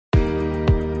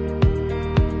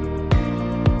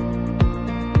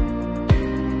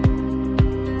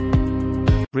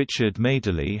Richard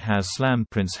Madeley has slammed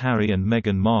Prince Harry and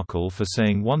Meghan Markle for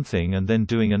saying one thing and then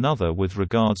doing another with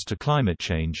regards to climate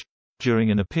change,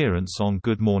 during an appearance on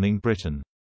Good Morning Britain.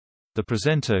 The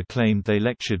presenter claimed they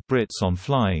lectured Brits on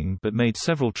flying but made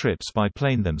several trips by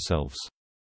plane themselves.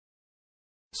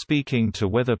 Speaking to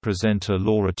weather presenter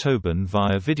Laura Tobin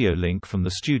via video link from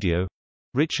the studio,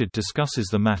 Richard discusses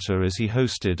the matter as he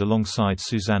hosted alongside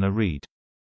Susanna Reid.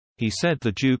 He said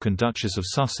the Duke and Duchess of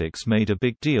Sussex made a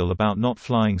big deal about not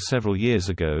flying several years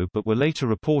ago but were later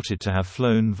reported to have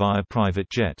flown via private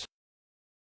jet.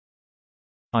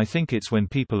 "I think it's when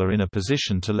people are in a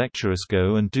position to lecture us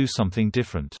go and do something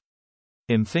different.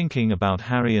 I'm thinking about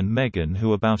Harry and Meghan,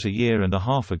 who about a year and a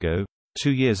half ago,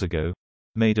 2 years ago,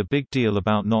 made a big deal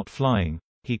about not flying,"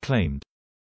 he claimed.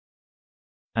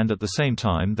 And at the same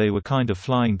time they were kind of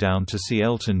flying down to see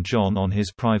Elton John on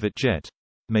his private jet,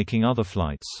 making other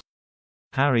flights.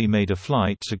 Harry made a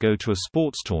flight to go to a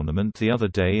sports tournament the other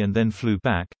day and then flew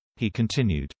back, he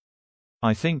continued.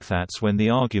 "I think that's when the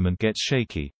argument gets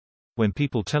shaky. When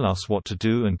people tell us what to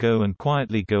do and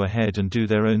quietly go ahead and do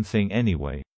their own thing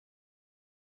anyway."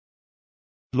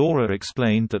 Laura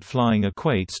explained that flying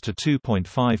equates to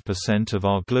 2.5% of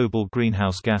our global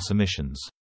greenhouse gas emissions.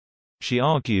 She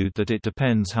argued that it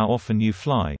depends how often you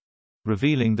fly,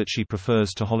 revealing that she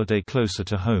prefers to holiday closer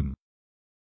to home.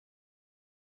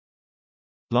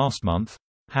 Last month,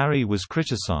 Harry was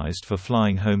criticized for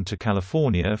flying home to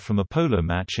California from a polo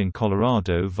match in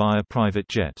Colorado via private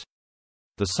jet.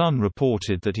 The Sun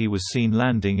reported that he was seen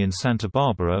landing in Santa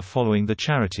Barbara following the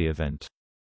charity event.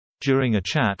 During a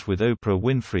chat with Oprah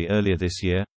Winfrey earlier this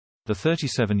year, the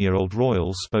 37-year-old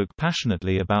royal spoke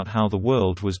passionately about how the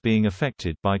world was being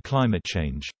affected by climate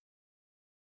change.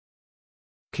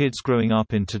 "Kids growing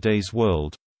up in today's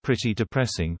world, pretty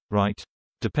depressing, right?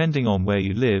 Depending on where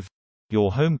you live,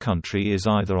 your home country is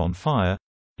either on fire,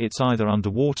 it's either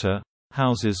underwater,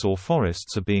 houses or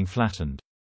forests are being flattened.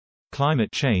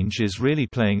 Climate change is really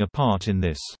playing a part in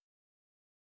this."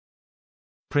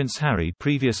 Prince Harry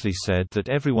previously said that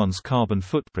everyone's carbon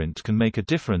footprint can make a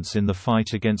difference in the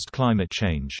fight against climate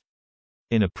change.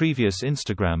 In a previous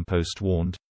Instagram post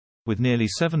warned, "With nearly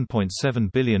 7.7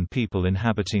 billion people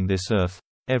inhabiting this Earth,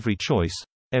 every choice,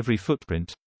 every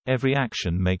footprint, every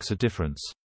action makes a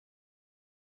difference."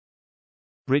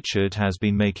 Richard has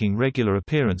been making regular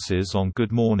appearances on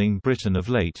Good Morning Britain of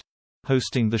late,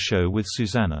 hosting the show with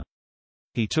Susanna.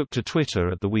 He took to Twitter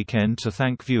at the weekend to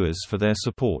thank viewers for their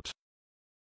support.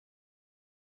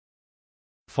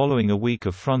 Following a week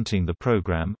of fronting the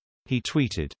program, he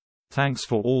tweeted, "Thanks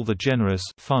for all the generous,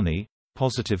 funny,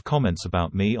 positive comments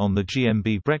about me on the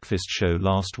GMB breakfast show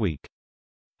last week.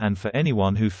 And for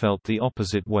anyone who felt the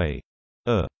opposite way.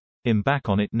 I'm back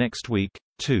on it next week,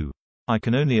 too. I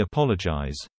can only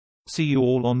apologize. See you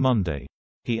all on Monday."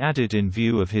 He added in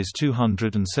view of his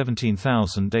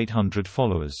 217,800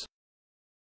 followers.